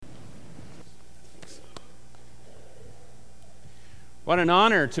What an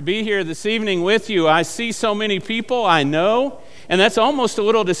honor to be here this evening with you. I see so many people I know, and that's almost a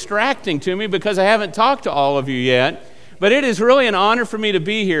little distracting to me because I haven't talked to all of you yet. But it is really an honor for me to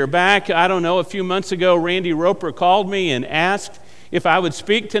be here. Back, a few months ago, Randy Roper called me and asked if I would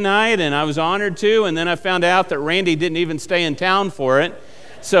speak tonight, and I was honored to, and then I found out that Randy didn't even stay in town for it.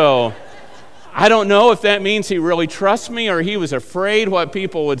 So I don't know if that means he really trusts me or he was afraid what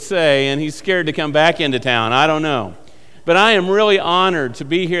people would say, and he's scared to come back into town. I don't know. But I am really honored to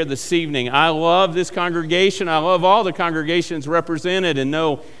be here this evening. I love this congregation. I love all the congregations represented and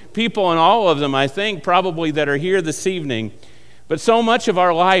know people in all of them, I think, probably that are here this evening. But so much of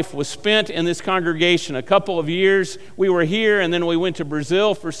our life was spent in this congregation. A couple of years we were here, and then we went to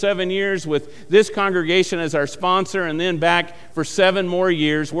Brazil for 7 years with this congregation as our sponsor, and then back for 7 more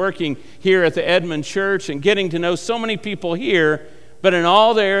years working here at the Edmond Church and getting to know so many people here, but in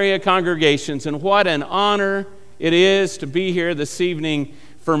all the area congregations. And what an honor it is to be here this evening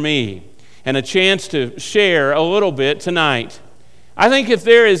for me, and a chance to share a little bit tonight. I think if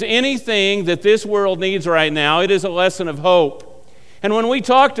there is anything that this world needs right now, it is a lesson of hope. And when we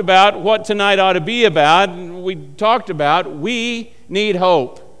talked about what tonight ought to be about, we talked about we need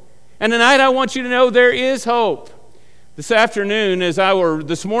hope. And tonight I want you to know there is hope. This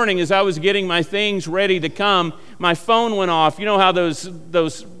morning as I was getting my things ready to come, my phone went off. You know how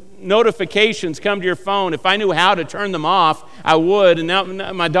those notifications come to your phone. If I knew how to turn them off, I would. And now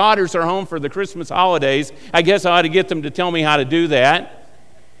my daughters are home for the Christmas holidays. I guess I ought to get them to tell me how to do that.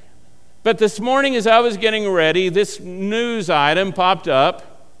 But this morning as I was getting ready, this news item popped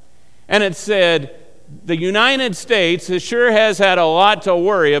up, and it said, the United States sure has had a lot to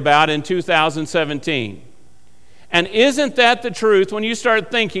worry about in 2017. And isn't that the truth when you start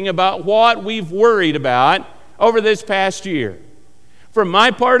thinking about what we've worried about over this past year? From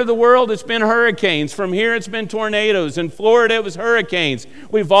my part of the world, it's been hurricanes. From here, it's been tornadoes. In Florida, it was hurricanes.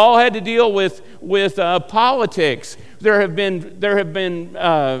 We've all had to deal with politics. There have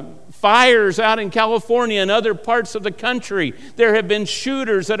been fires out in California and other parts of the country. There have been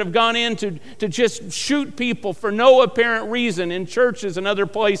shooters that have gone in to just shoot people for no apparent reason in churches and other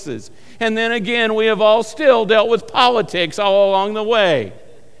places. And then again, we have all still dealt with politics all along the way.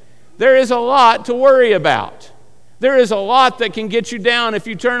 There is a lot to worry about. There is a lot that can get you down if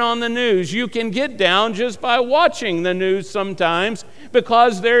you turn on the news. You can get down just by watching the news sometimes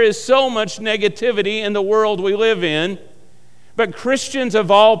because there is so much negativity in the world we live in. But Christians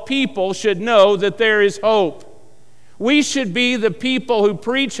of all people should know that there is hope. We should be the people who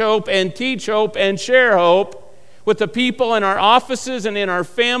preach hope and teach hope and share hope with the people in our offices and in our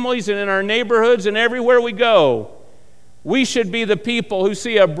families and in our neighborhoods and everywhere we go. We should be the people who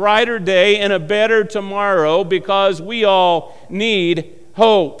see a brighter day and a better tomorrow because we all need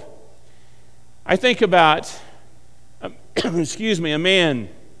hope. I think about, a man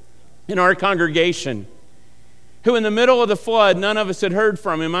in our congregation who in the middle of the flood, none of us had heard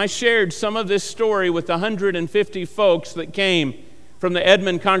from him. I shared some of this story with the 150 folks that came from the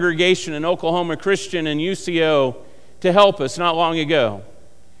Edmond congregation in Oklahoma Christian and UCO to help us not long ago.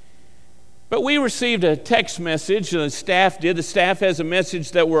 But we received a text message, the staff did. The staff has a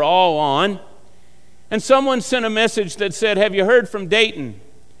message that we're all on. And someone sent a message that said, "Have you heard from Dayton?"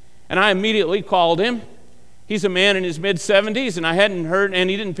 And I immediately called him. He's a man in his mid-70s, and I hadn't heard, and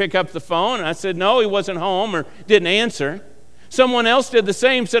he didn't pick up the phone. And I said, no, he wasn't home or didn't answer. Someone else did the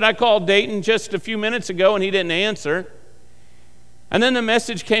same, said, I called Dayton just a few minutes ago, and he didn't answer. And then the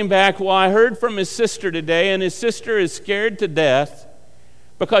message came back, well, I heard from his sister today, and his sister is scared to death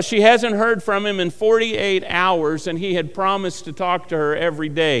because she hasn't heard from him in 48 hours, and he had promised to talk to her every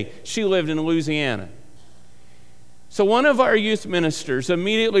day. She lived in Louisiana. So one of our youth ministers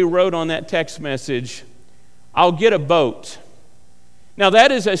immediately wrote on that text message, I'll get a boat. Now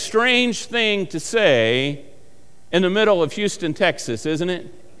that is a strange thing to say in the middle of Houston, Texas, isn't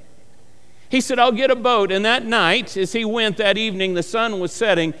it? He said, I'll get a boat. And that night, as he went that evening, the sun was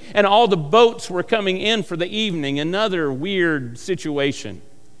setting and all the boats were coming in for the evening. Another weird situation.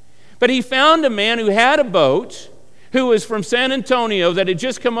 But he found a man who had a boat, who was from San Antonio, that had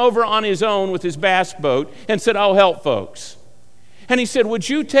just come over on his own with his bass boat and said, I'll help folks. And he said, would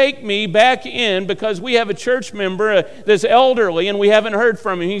you take me back in because we have a church member that's elderly and we haven't heard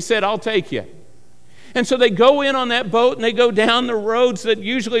from him. He said, I'll take you. And so they go in on that boat and they go down the roads that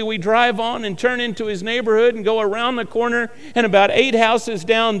usually we drive on and turn into his neighborhood and go around the corner. And about 8 houses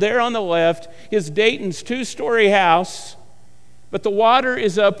down there on the left is Dayton's 2-story house. But the water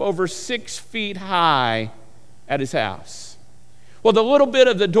is up over 6 feet high at his house. Well, the little bit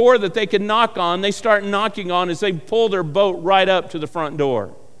of the door that they could knock on, they start knocking on as they pull their boat right up to the front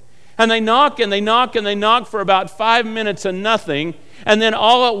door. And they knock and they knock and they knock for about 5 minutes and nothing. And then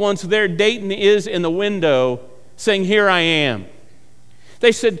all at once there Dayton is in the window saying, "Here I am."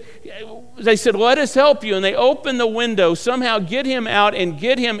 They said, "Let us help you." And they open the window, somehow get him out and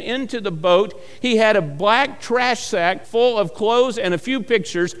get him into the boat. He had a black trash sack full of clothes and a few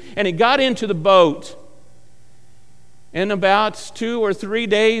pictures, and he got into the boat. And about 2 or 3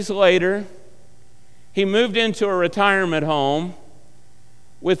 days later, he moved into a retirement home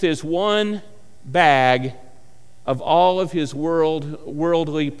with his one bag of all of his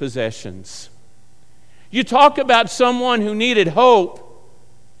worldly possessions. You talk about someone who needed hope.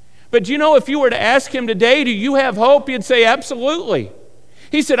 But you know, if you were to ask him today, "Do you have hope?" he'd say, "Absolutely."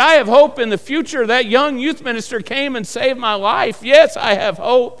 He said, "I have hope in the future." That young youth minister came and saved my life. Yes, I have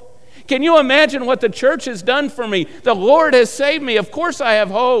hope. Can you imagine what the church has done for me? The Lord has saved me. Of course I have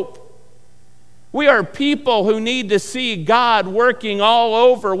hope. We are people who need to see God working all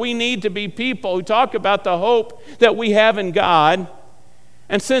over. We need to be people who talk about the hope that we have in God.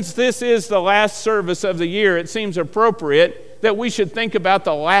 And since this is the last service of the year, it seems appropriate that we should think about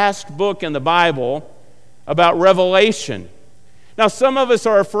the last book in the Bible, about Revelation. Now, some of us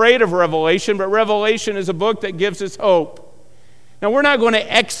are afraid of Revelation, but Revelation is a book that gives us hope. Now, we're not going to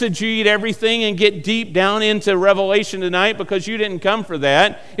exegete everything and get deep down into Revelation tonight because you didn't come for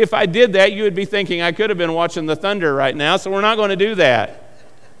that. If I did that, you would be thinking I could have been watching the thunder right now, so we're not going to do that.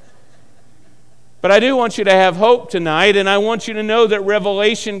 But I do want you to have hope tonight, and I want you to know that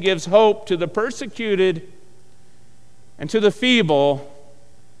Revelation gives hope to the persecuted and to the feeble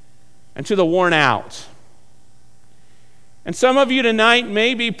and to the worn out. And some of you tonight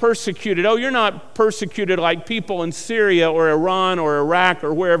may be persecuted. Oh, you're not persecuted like people in Syria or Iran or Iraq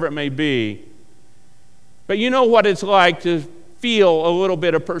or wherever it may be. But you know what it's like to feel a little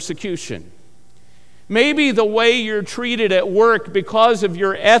bit of persecution. Maybe the way you're treated at work because of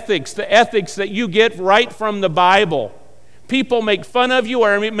your ethics, the ethics that you get right from the Bible. People make fun of you,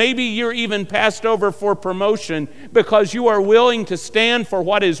 or maybe you're even passed over for promotion because you are willing to stand for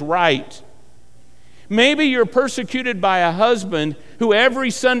what is right. Maybe you're persecuted by a husband who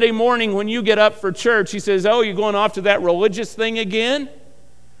every Sunday morning when you get up for church, he says, "Oh, you're going off to that religious thing again?"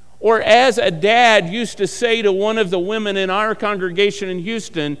 Or as a dad used to say to one of the women in our congregation in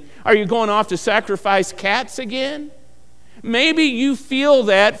Houston, "Are you going off to sacrifice cats again?" Maybe you feel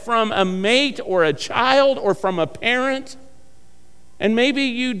that from a mate or a child or from a parent. And maybe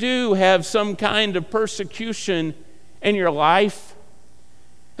you do have some kind of persecution in your life.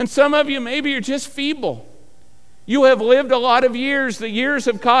 And some of you, maybe you're just feeble. You have lived a lot of years. The years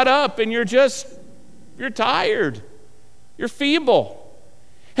have caught up and you're tired. You're feeble.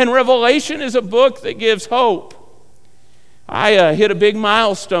 And Revelation is a book that gives hope. I hit a big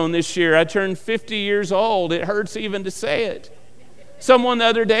milestone this year. I turned 50 years old. It hurts even to say it. Someone the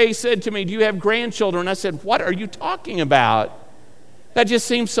other day said to me, "Do you have grandchildren?" I said, "What are you talking about? That just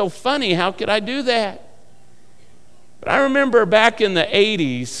seems so funny. How could I do that?" But I remember back in the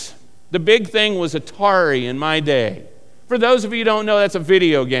 80s, the big thing was Atari in my day. For those of you who don't know, that's a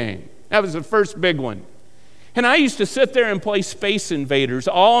video game. That was the first big one. And I used to sit there and play Space Invaders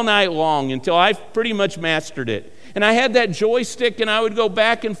all night long until I pretty much mastered it. And I had that joystick and I would go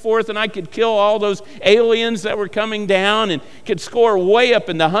back and forth and I could kill all those aliens that were coming down and could score way up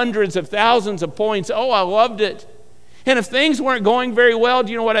in the hundreds of thousands of points. Oh, I loved it. And if things weren't going very well,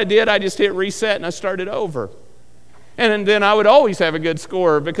 do you know what I did? I just hit reset and I started over. And then I would always have a good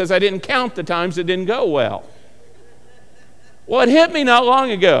score because I didn't count the times it didn't go well. Well, it hit me not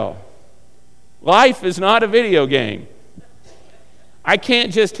long ago. Life is not a video game. I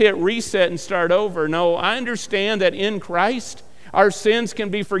can't just hit reset and start over. No, I understand that in Christ, our sins can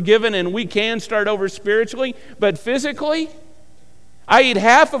be forgiven and we can start over spiritually, but physically, I eat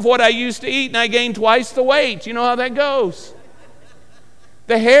half of what I used to eat and I gain twice the weight. You know how that goes.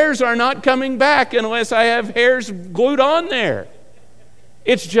 The hairs are not coming back unless I have hairs glued on there.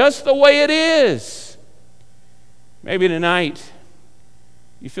 It's just the way it is. Maybe tonight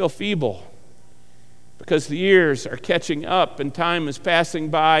you feel feeble because the years are catching up and time is passing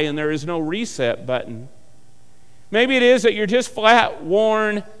by and there is no reset button. Maybe it is that you're just flat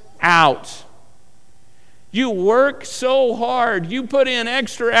worn out. You work so hard, you put in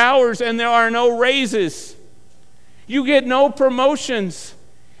extra hours and there are no raises. You get no promotions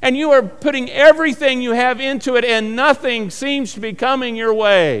and you are putting everything you have into it and nothing seems to be coming your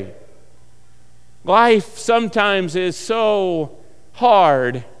way. Life sometimes is so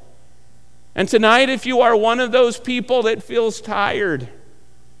hard. And tonight, if you are one of those people that feels tired,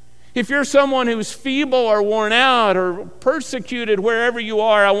 if you're someone who's feeble or worn out or persecuted wherever you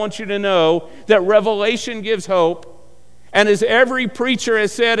are, I want you to know that Revelation gives hope. And as every preacher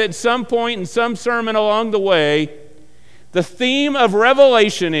has said at some point in some sermon along the way, The theme of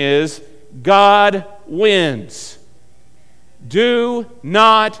Revelation is God wins. Do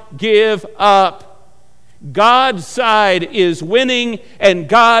not give up. God's side is winning, and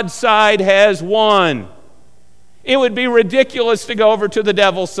God's side has won. It would be ridiculous to go over to the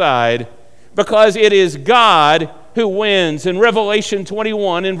devil's side, because it is God who wins. In Revelation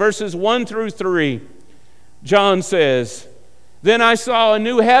 21, in verses 1 through 3, John says, "Then I saw a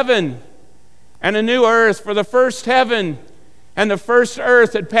new heaven and a new earth, for the first heaven and the first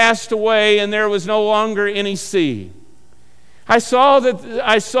earth had passed away, and there was no longer any sea. I saw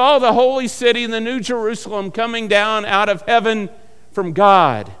the holy city, the new Jerusalem, coming down out of heaven from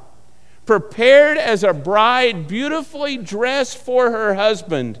God, prepared as a bride beautifully dressed for her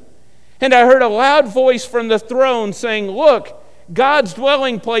husband. And I heard a loud voice from the throne saying, 'Look, God's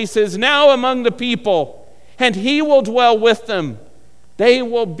dwelling place is now among the people, and He will dwell with them. They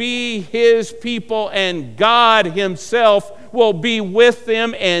will be His people, and God Himself will be with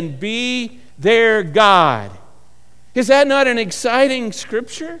them and be their God.'" Is that not an exciting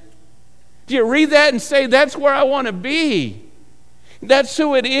scripture? Do you read that and say, that's where I want to be? That's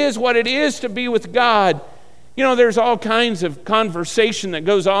who it is, what it is to be with God. You know, there's all kinds of conversation that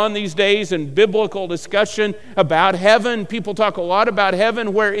goes on these days and biblical discussion about heaven. People talk a lot about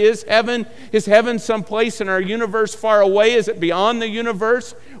heaven. Where is heaven? Is heaven someplace in our universe far away? Is it beyond the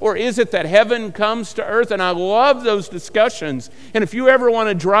universe? Or is it that heaven comes to earth? And I love those discussions. And if you ever want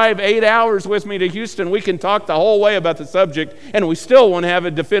to drive 8 hours with me to Houston, we can talk the whole way about the subject, and we still won't have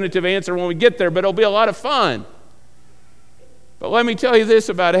a definitive answer when we get there, but it'll be a lot of fun. But let me tell you this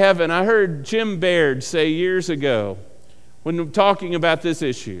about heaven. I heard Jim Baird say years ago, when talking about this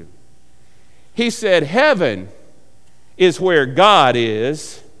issue, he said, "Heaven is where God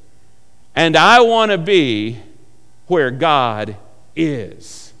is, and I want to be where God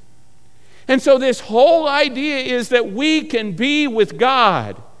is." And so this whole idea is that we can be with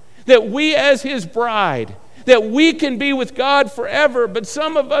God, that we as His bride, that we can be with God forever. But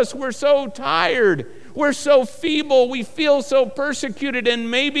some of us, we're so tired. We're so feeble, we feel so persecuted, and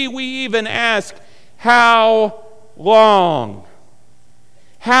maybe we even ask, how long?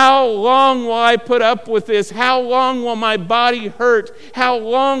 How long will I put up with this? How long will my body hurt? How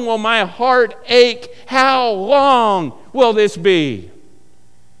long will my heart ache? How long will this be?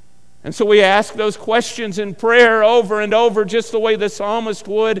 And so we ask those questions in prayer over and over, just the way the psalmist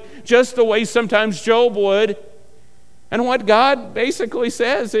would, just the way sometimes Job would. And what God basically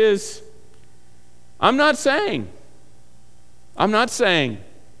says is, I'm not saying. I'm not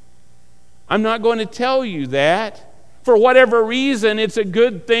going to tell you that. For whatever reason, it's a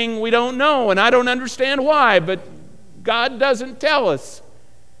good thing we don't know, and I don't understand why, but God doesn't tell us.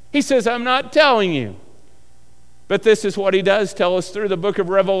 He says, I'm not telling you. But this is what He does tell us through the book of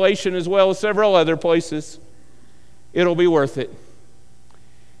Revelation, as well as several other places. It'll be worth it.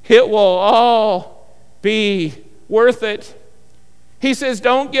 It will all be worth it. He says,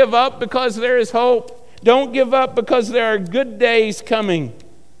 don't give up, because there is hope. Don't give up, because there are good days coming.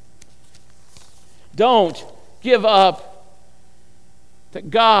 Don't give up that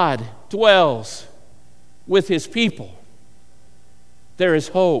God dwells with His people. There is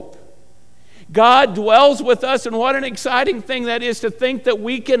hope. God dwells with us, and what an exciting thing that is, to think that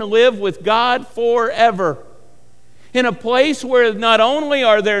we can live with God forever. In a place where not only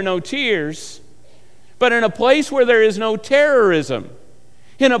are there no tears, but in a place where there is no terrorism,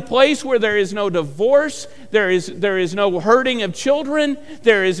 in a place where there is no divorce, there is no hurting of children,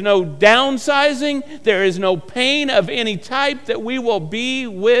 there is no downsizing, there is no pain of any type, that we will be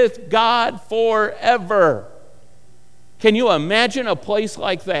with God forever. Can you imagine a place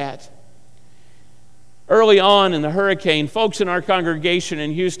like that? Early on in the hurricane, folks in our congregation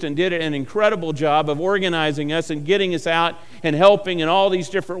in Houston did an incredible job of organizing us and getting us out and helping in all these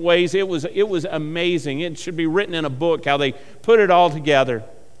different ways. It was amazing. It should be written in a book how they put it all together.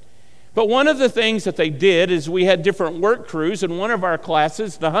 But one of the things that they did is we had different work crews. In one of our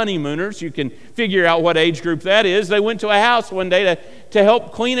classes, the honeymooners, you can figure out what age group that is, they went to a house one day to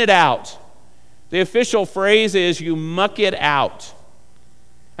help clean it out. The official phrase is, you muck it out.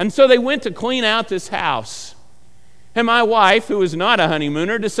 And so they went to clean out this house. And my wife, who was not a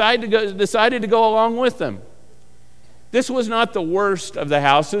honeymooner, decided to go along with them. This was not the worst of the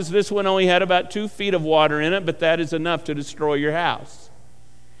houses. This one only had about 2 feet of water in it, but that is enough to destroy your house.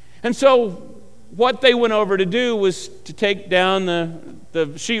 And so what they went over to do was to take down the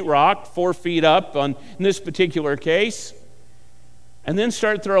sheetrock 4 feet up in this particular case, and then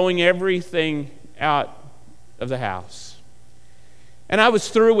start throwing everything out of the house. And I was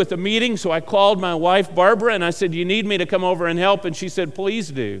through with the meeting, so I called my wife, Barbara, and I said, you need me to come over and help? And she said, please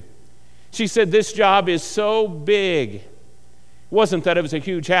do. She said, this job is so big wasn't that it was a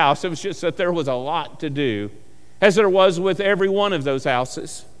huge house. It was just that there was a lot to do, as there was with every one of those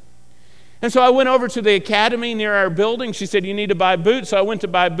houses. And so I went over to the academy near our building. She said, you need to buy boots. So I went to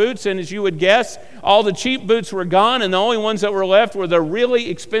buy boots, and as you would guess, all the cheap boots were gone, and the only ones that were left were the really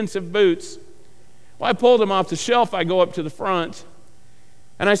expensive boots. Well, I pulled them off the shelf. I go up to the front,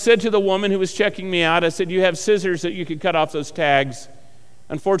 and I said to the woman who was checking me out, I said, you have scissors that you could cut off those tags.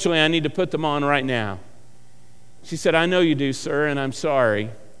 Unfortunately, I need to put them on right now. She said, I know you do, sir, and I'm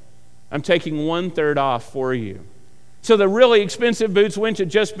sorry. I'm taking 1/3 off for you. So the really expensive boots went to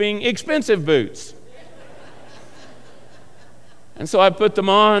just being expensive boots. And so I put them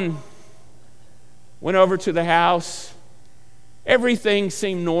on, went over to the house. Everything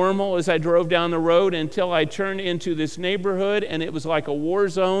seemed normal as I drove down the road until I turned into this neighborhood, and it was like a war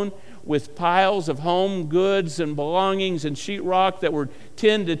zone with piles of home goods and belongings and sheetrock that were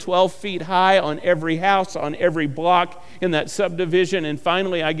 10 to 12 feet high on every house, on every block in that subdivision. And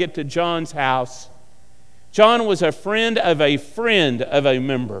finally, I get to John's house. John was a friend of a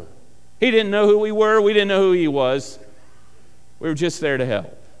member. He didn't know who we were. We didn't know who he was. We were just there to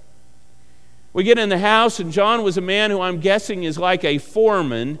help. We get in the house, and John was a man who I'm guessing is like a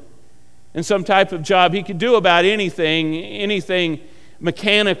foreman in some type of job. He could do about anything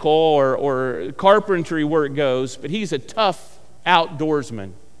mechanical or carpentry work goes, but he's a tough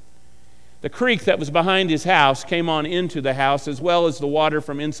outdoorsman. The creek that was behind his house came on into the house, as well as the water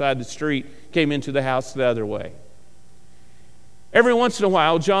from inside the street came into the house the other way. Every once in a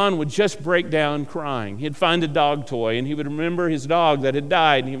while, John would just break down crying. He'd find a dog toy, and he would remember his dog that had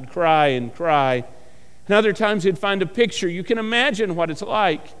died, and he would cry and cry. And other times he'd find a picture. You can imagine what it's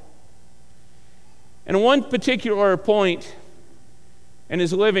like. And at one particular point in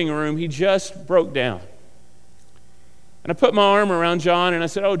his living room, he just broke down. And I put my arm around John, and I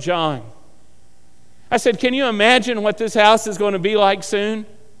said, oh, John. I said, can you imagine what this house is going to be like soon?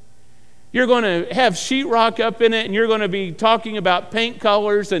 You're going to have sheetrock up in it, and you're going to be talking about paint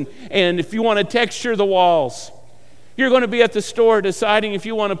colors and if you want to texture the walls. You're going to be at the store deciding if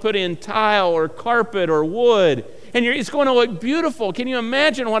you want to put in tile or carpet or wood, and it's going to look beautiful. Can you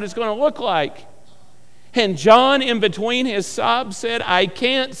imagine what it's going to look like? And John, in between his sobs, said, I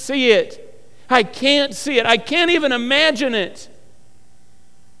can't see it. I can't see it. I can't even imagine it.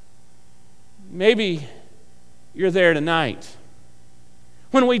 Maybe you're there tonight.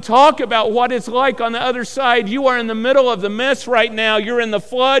 When we talk about what it's like on the other side, you are in the middle of the mess right now. You're in the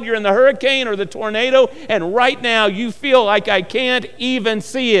flood, you're in the hurricane or the tornado, and right now you feel like I can't even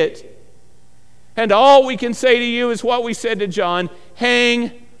see it. And all we can say to you is what we said to John,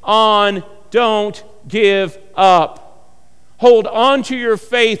 hang on, don't give up. Hold on to your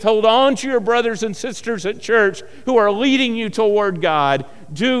faith. Hold on to your brothers and sisters at church who are leading you toward God.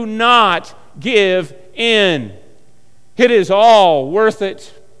 Do not give in. It is all worth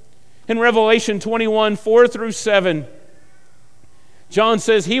it. In Revelation 21, 4-7, John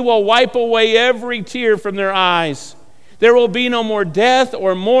says, He will wipe away every tear from their eyes. There will be no more death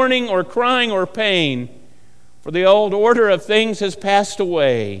or mourning or crying or pain, for the old order of things has passed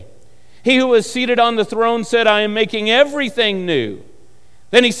away. He who was seated on the throne said, I am making everything new.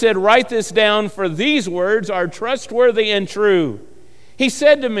 Then he said, write this down, for these words are trustworthy and true. He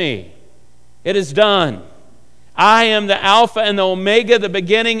said to me, it is done. I am the Alpha and the Omega, the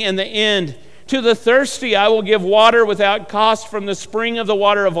beginning and the end. To the thirsty I will give water without cost from the spring of the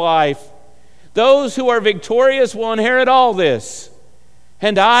water of life. Those who are victorious will inherit all this.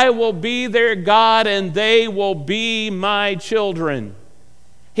 And I will be their God, and they will be my children.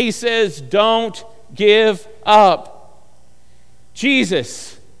 He says, don't give up.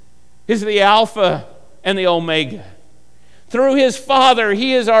 Jesus is the Alpha and the Omega. Through His Father,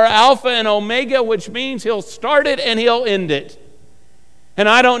 He is our Alpha and Omega, which means He'll start it and He'll end it. And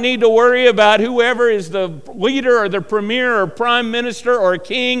I don't need to worry about whoever is the leader or the premier or prime minister or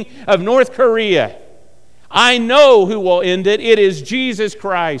king of North Korea. I know who will end it. It is Jesus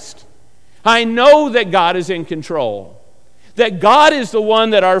Christ. I know that God is in control. That God is the one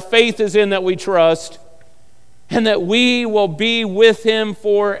that our faith is in, that we trust, and that we will be with Him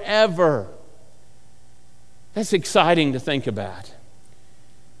forever. That's exciting to think about.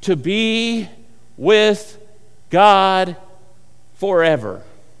 To be with God forever.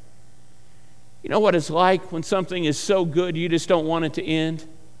 You know what it's like when something is so good you just don't want it to end?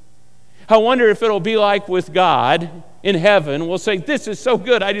 I wonder if it'll be like with God in heaven. We'll say, this is so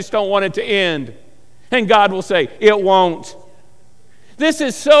good, I just don't want it to end. And God will say, it won't. This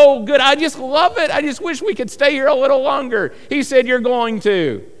is so good, I just love it. I just wish we could stay here a little longer. He said, you're going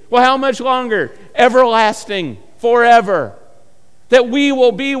to. Well, how much longer? Everlasting, forever. That we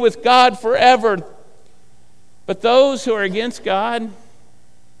will be with God forever. But those who are against God,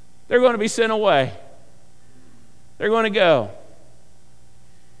 they're going to be sent away. They're going to go.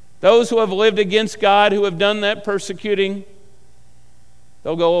 Those who have lived against God, who have done that persecuting,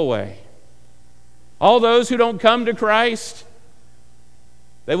 they'll go away. All those who don't come to Christ,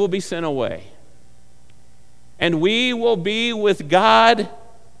 they will be sent away. And we will be with God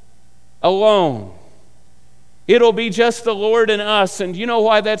alone. It'll be just the Lord and us. And you know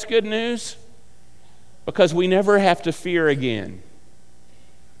why that's good news? Because we never have to fear again.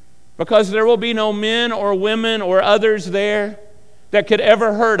 Because there will be no men or women or others there that could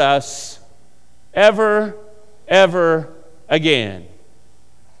ever hurt us, ever again.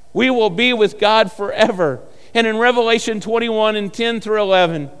 We will be with God forever. And in Revelation 21 and 10 through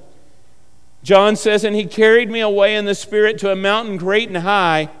 11, John says, "And he carried me away in the Spirit to a mountain great and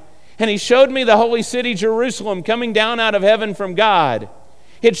high, and he showed me the holy city Jerusalem coming down out of heaven from God.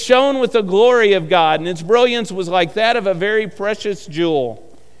 It shone with the glory of God, and its brilliance was like that of a very precious jewel,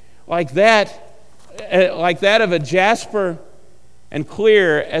 like that of a jasper, and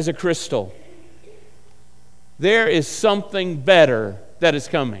clear as a crystal." There is something better that is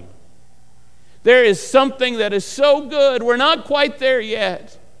coming. There is something that is so good. We're not quite there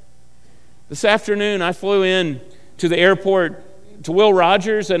yet. This afternoon, I flew in to the airport to Will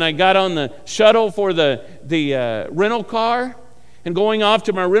Rogers, and I got on the shuttle for the rental car and going off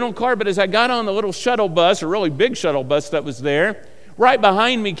to my rental car. But as I got on the little shuttle bus, a really big shuttle bus that was there, right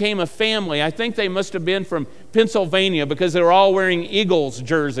behind me came a family. I think they must have been from Pennsylvania because they were all wearing Eagles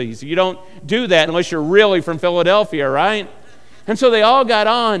jerseys. You don't do that unless you're really from Philadelphia, right? And so they all got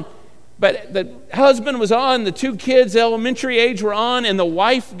on. But the husband was on, the two kids, elementary age, were on, and the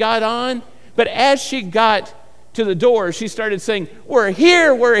wife got on. But as she got to the door, she started saying, "We're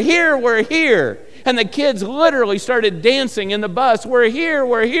here, we're here, we're here." And the kids literally started dancing in the bus. "We're here,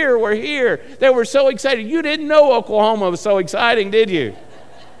 we're here, we're here." They were so excited. You didn't know Oklahoma was so exciting, did you?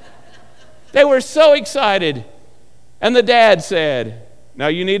 They were so excited. And the dad said, "Now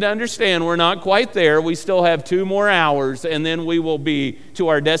you need to understand, we're not quite there. We still have 2 more hours, and then we will be to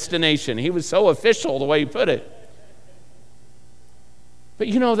our destination." He was so official the way he put it. But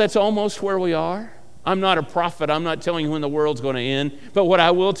you know, that's almost where we are. I'm not a prophet. I'm not telling you when the world's going to end. But what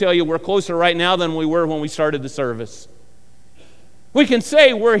I will tell you, we're closer right now than we were when we started the service. We can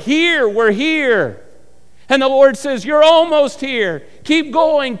say, "We're here, we're here." And the Lord says, "You're almost here. Keep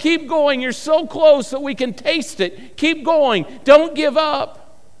going, keep going. You're so close that we can taste it. Keep going. Don't give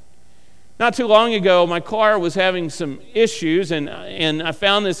up." Not too long ago, my car was having some issues, and I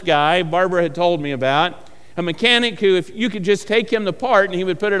found this guy Barbara had told me about, a mechanic who, if you could just take him the part and he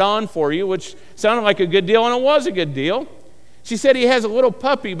would put it on for you, which sounded like a good deal, and it was a good deal. She said he has a little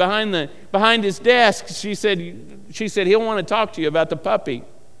puppy behind his desk. She said he'll want to talk to you about the puppy.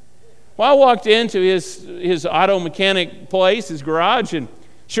 Well, I walked into his auto mechanic place, his garage, and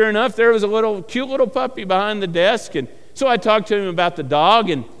sure enough, there was a cute little puppy behind the desk. And so I talked to him about the dog,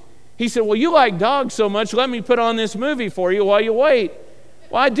 and he said, "Well, you like dogs so much, let me put on this movie for you while you wait."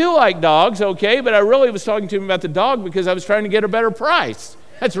 Well, I do like dogs, okay, but I really was talking to him about the dog because I was trying to get a better price.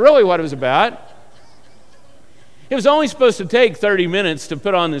 That's really what it was about. It was only supposed to take 30 minutes to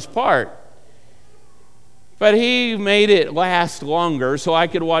put on this part. But he made it last longer so I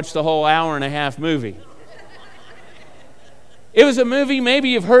could watch the whole hour-and-a-half movie. It was a movie, maybe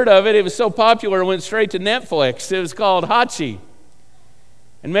you've heard of it. It was so popular it went straight to Netflix. It was called Hachi.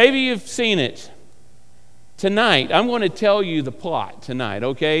 And maybe you've seen it. Tonight, I'm going to tell you the plot tonight,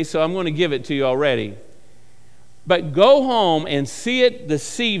 okay? So I'm going to give it to you already. But go home and see it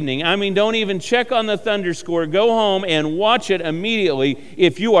this evening. I mean, don't even check on the Thunderscore. Go home and watch it immediately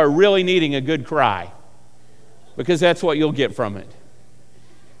if you are really needing a good cry, because that's what you'll get from it.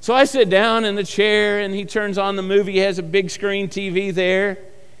 So I sit down in the chair, and he turns on the movie. He has a big screen TV there.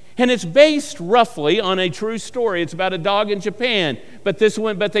 And it's based roughly on a true story. It's about a dog in Japan, but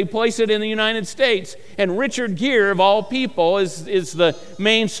they place it in the United States. And Richard Gere, of all people, is the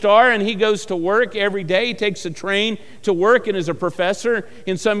main star, and he goes to work every day. He takes a train to work and is a professor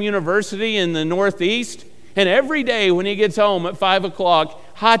in some university in the Northeast. And every day when he gets home at 5 o'clock,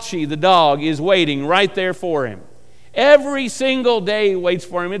 Hachi, the dog, is waiting right there for him. Every single day he waits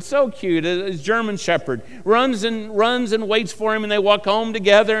for him. It's so cute. His German Shepherd runs and waits for him, and they walk home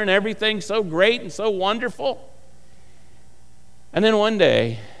together, and everything's so great and so wonderful. And then one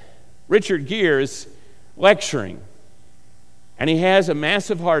day, Richard Gere is lecturing, and he has a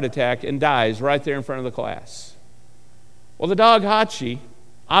massive heart attack and dies right there in front of the class. Well, the dog Hachi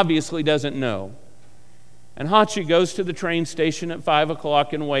obviously doesn't know. And Hachi goes to the train station at 5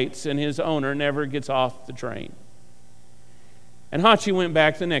 o'clock and waits, and his owner never gets off the train. And Hachi went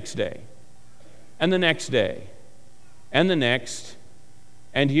back the next day, and the next day, and the next,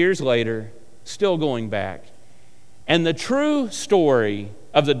 and years later, still going back. And the true story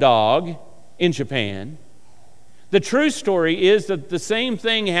of the dog in Japan, the true story is that the same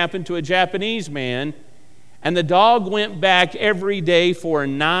thing happened to a Japanese man, and the dog went back every day for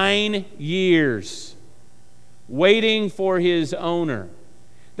 9 years, waiting for his owner.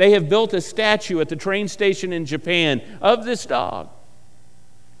 They have built a statue at the train station in Japan of this dog.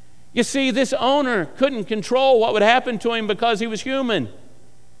 You see, this owner couldn't control what would happen to him because he was human.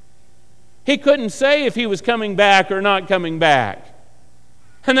 He couldn't say if he was coming back or not coming back.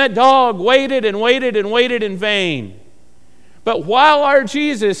 And that dog waited and waited and waited in vain. But while our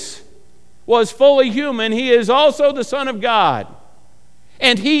Jesus was fully human, he is also the Son of God.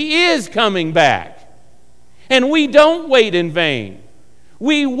 And he is coming back. And we don't wait in vain.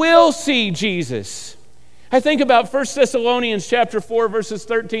 We will see Jesus. I think about 1 Thessalonians chapter 4, verses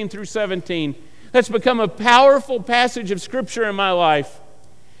 13 through 17. That's become a powerful passage of Scripture in my life.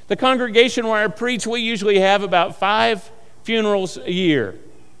 The congregation where I preach, we usually have about 5 funerals a year.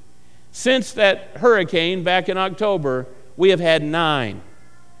 Since that hurricane back in October, we have had 9.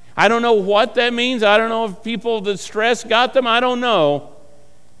 I don't know what that means. I don't know if the stress got them. I don't know.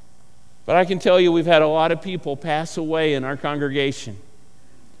 But I can tell you we've had a lot of people pass away in our congregation.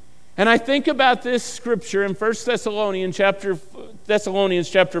 And I think about this scripture in 1 Thessalonians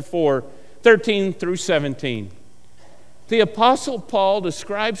chapter 4, 13 through 17. The Apostle Paul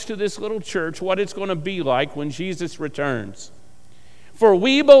describes to this little church what it's going to be like when Jesus returns. For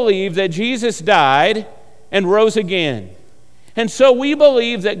we believe that Jesus died and rose again. And so we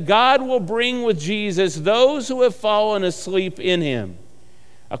believe that God will bring with Jesus those who have fallen asleep in him.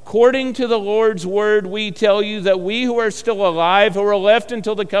 According to the Lord's word, we tell you that we who are still alive, who are left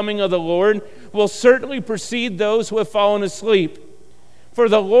until the coming of the Lord, will certainly precede those who have fallen asleep. For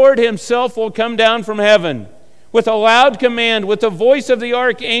the Lord himself will come down from heaven with a loud command, with the voice of the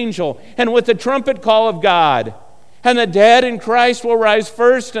archangel, and with the trumpet call of God. And the dead in Christ will rise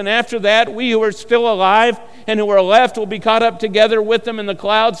first, and after that we who are still alive and who are left will be caught up together with them in the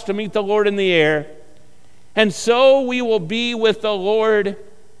clouds to meet the Lord in the air. And so we will be with the Lord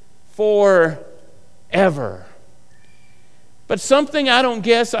forever. But something I don't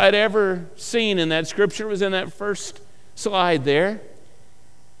guess I'd ever seen in that scripture was in that first slide there.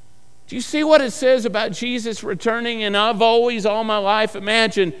 Do you see what it says about Jesus returning? And I've always, all my life,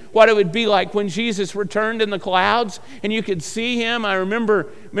 imagined what it would be like when Jesus returned in the clouds and you could see him. I remember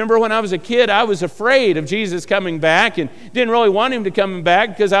when I was a kid, I was afraid of Jesus coming back and didn't really want him to come back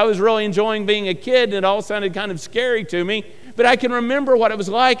because I was really enjoying being a kid and it all sounded kind of scary to me. But I can remember what it was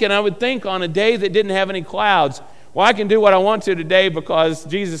like, and I would think on a day that didn't have any clouds, well, I can do what I want to today because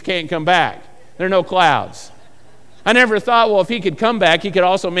Jesus can't come back. There are no clouds. I never thought, well, if he could come back, he could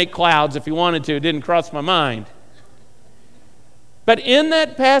also make clouds if he wanted to. It didn't cross my mind. But in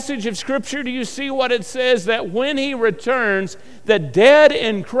that passage of Scripture, do you see what it says? That when he returns, the dead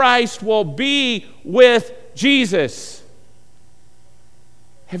in Christ will be with Jesus.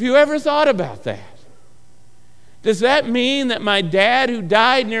 Have you ever thought about that? Does that mean that my dad, who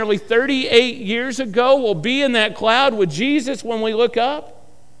died nearly 38 years ago, will be in that cloud with Jesus when we look up?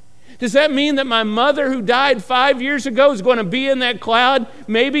 Does that mean that my mother, who died 5 years ago, is going to be in that cloud,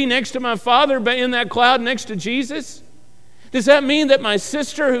 maybe next to my father, but in that cloud next to Jesus? Does that mean that my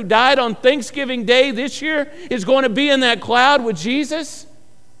sister, who died on Thanksgiving Day this year, is going to be in that cloud with Jesus?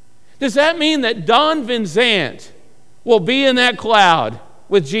 Does that mean that Don Van Zant will be in that cloud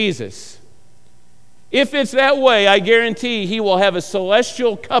with Jesus? If it's that way, I guarantee he will have a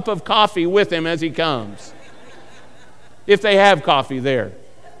celestial cup of coffee with him as he comes. If they have coffee there.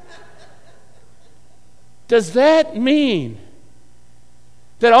 Does that mean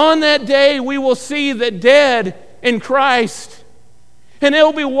that on that day we will see the dead in Christ? And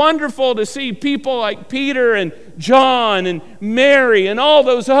it'll be wonderful to see people like Peter and John and Mary and all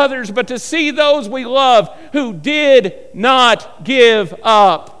those others, but to see those we love who did not give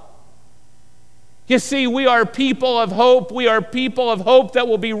up. You see, we are people of hope. We are people of hope that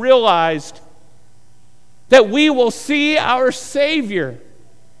will be realized, that we will see our Savior,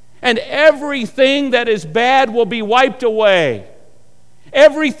 and everything that is bad will be wiped away.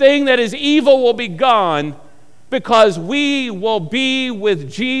 Everything that is evil will be gone, because we will be with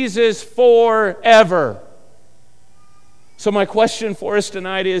Jesus forever. So my question for us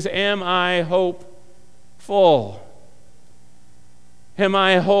tonight is, am I hopeful? Am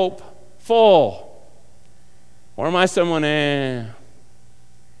I hopeful? Or am I someone, You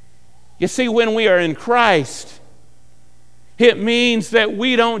see, when we are in Christ, it means that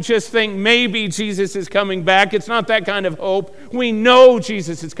we don't just think maybe Jesus is coming back. It's not that kind of hope. We know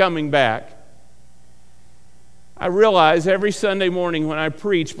Jesus is coming back. I realize every Sunday morning when I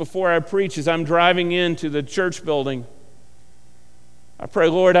preach, before I preach, as I'm driving into the church building, I pray,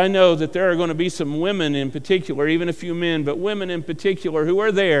 Lord, I know that there are going to be some women in particular, even a few men, but women in particular who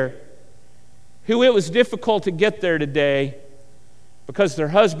are there, who it was difficult to get there today because their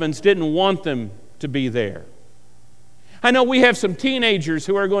husbands didn't want them to be there. I know we have some teenagers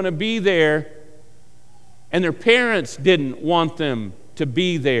who are going to be there and their parents didn't want them to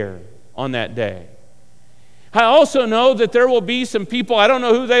be there on that day. I also know that there will be some people, I don't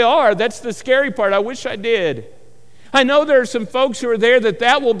know who they are. That's the scary part. I wish I did. I know there are some folks who are there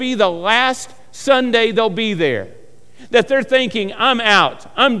that will be the last Sunday they'll be there. That they're thinking, I'm out.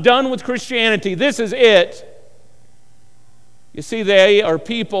 I'm done with Christianity. This is it. You see, they are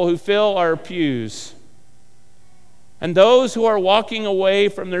people who fill our pews. And those who are walking away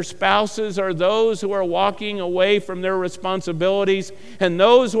from their spouses are those who are walking away from their responsibilities. And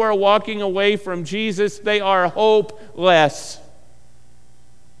those who are walking away from Jesus, they are hopeless.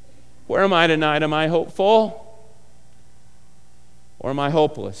 Where am I tonight? Am I hopeful? Or am I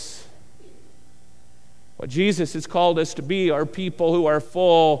hopeless? What Jesus has called us to be are people who are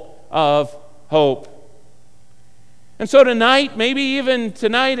full of hope. And so tonight, maybe even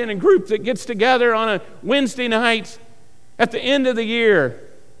tonight in a group that gets together on a Wednesday night at the end of the year,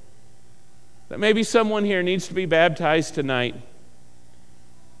 that maybe someone here needs to be baptized tonight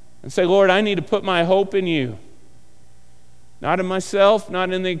and say, Lord, I need to put my hope in you. Not in myself,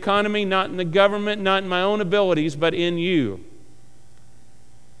 not in the economy, not in the government, not in my own abilities, but in you.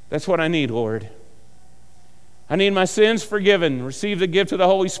 That's what I need, Lord. I need my sins forgiven, receive the gift of the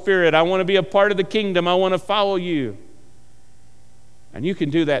Holy Spirit. I want to be a part of the kingdom. I want to follow you. And you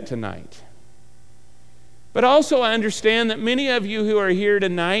can do that tonight. But also I understand that many of you who are here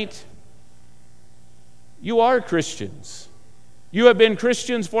tonight, you are Christians. You have been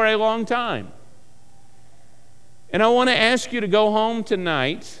Christians for a long time. And I want to ask you to go home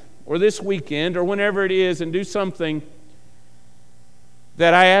tonight or this weekend or whenever it is and do something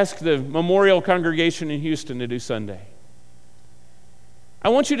that I asked the Memorial congregation in Houston to do Sunday. I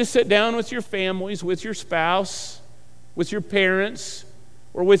want you to sit down with your families, with your spouse, with your parents,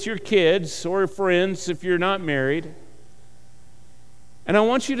 or with your kids or friends if you're not married. And I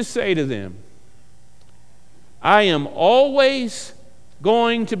want you to say to them, I am always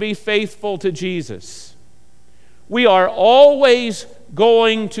going to be faithful to Jesus. We are always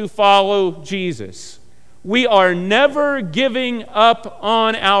going to follow Jesus. We are never giving up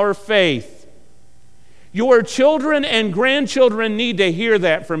on our faith. Your children and grandchildren need to hear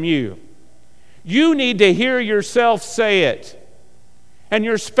that from you. You need to hear yourself say it. And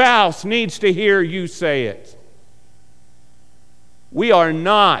your spouse needs to hear you say it. We are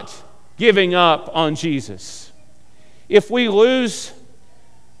not giving up on Jesus. If we lose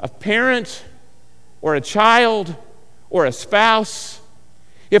a parent or a child or a spouse,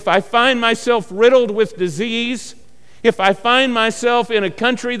 if I find myself riddled with disease, if I find myself in a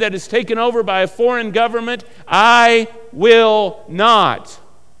country that is taken over by a foreign government, I will not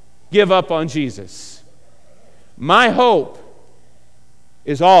give up on Jesus. My hope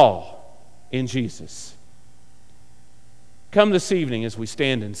is all in Jesus. Come this evening as we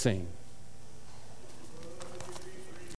stand and sing.